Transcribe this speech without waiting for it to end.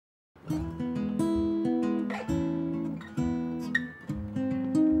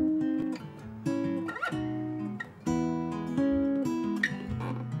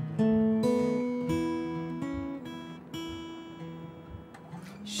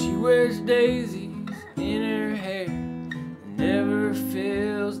She wears daisies in her hair and never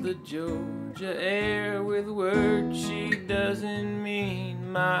feels the Georgia air with words she doesn't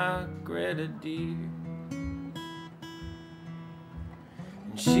mean, my Greta dear.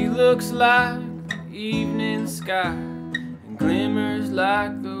 And she looks like the evening sky and glimmers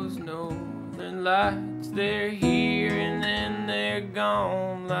like those northern lights. They're here and then they're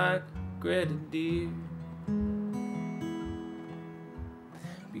gone, like Greta dear.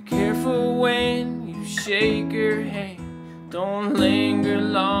 Be careful when you shake her hand, don't linger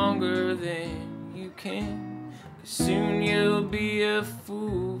longer than you can, 'cause soon you'll be a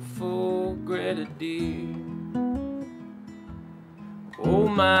fool for Greta dear. Oh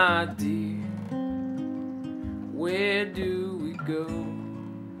my dear, where do we go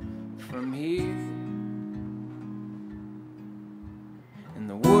from here? And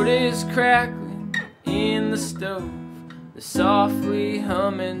the wood is crackling in the stove, the softly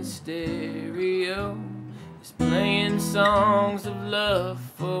humming stereo is playing songs of love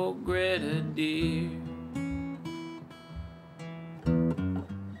for Greta dear.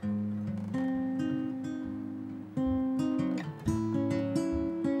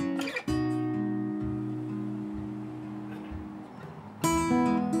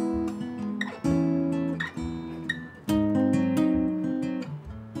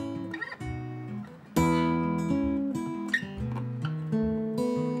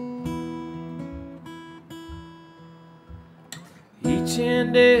 Each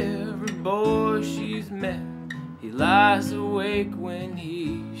and every boy she's met, he lies awake when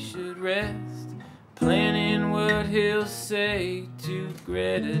he should rest, planning what he'll say to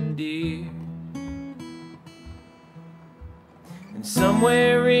Greta dear. And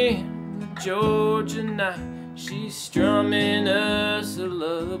somewhere in the Georgia night, she's strumming us a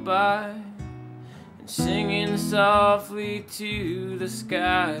lullaby and singing softly to the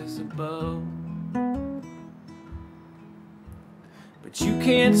skies above. But you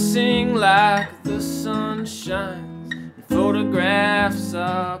can't sing like the sun shines, and photographs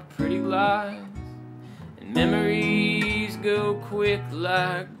are pretty lies, and memories go quick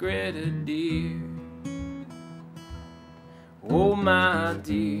like Greta dear. Oh my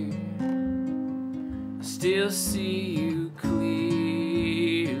dear, I still see you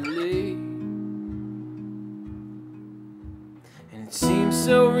clearly, and it seems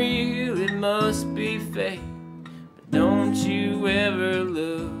so real it must be fake. Don't you ever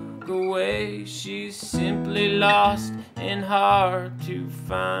look away, she's simply lost and hard to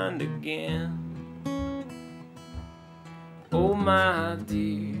find again. Oh my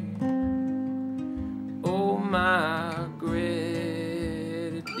dear, oh my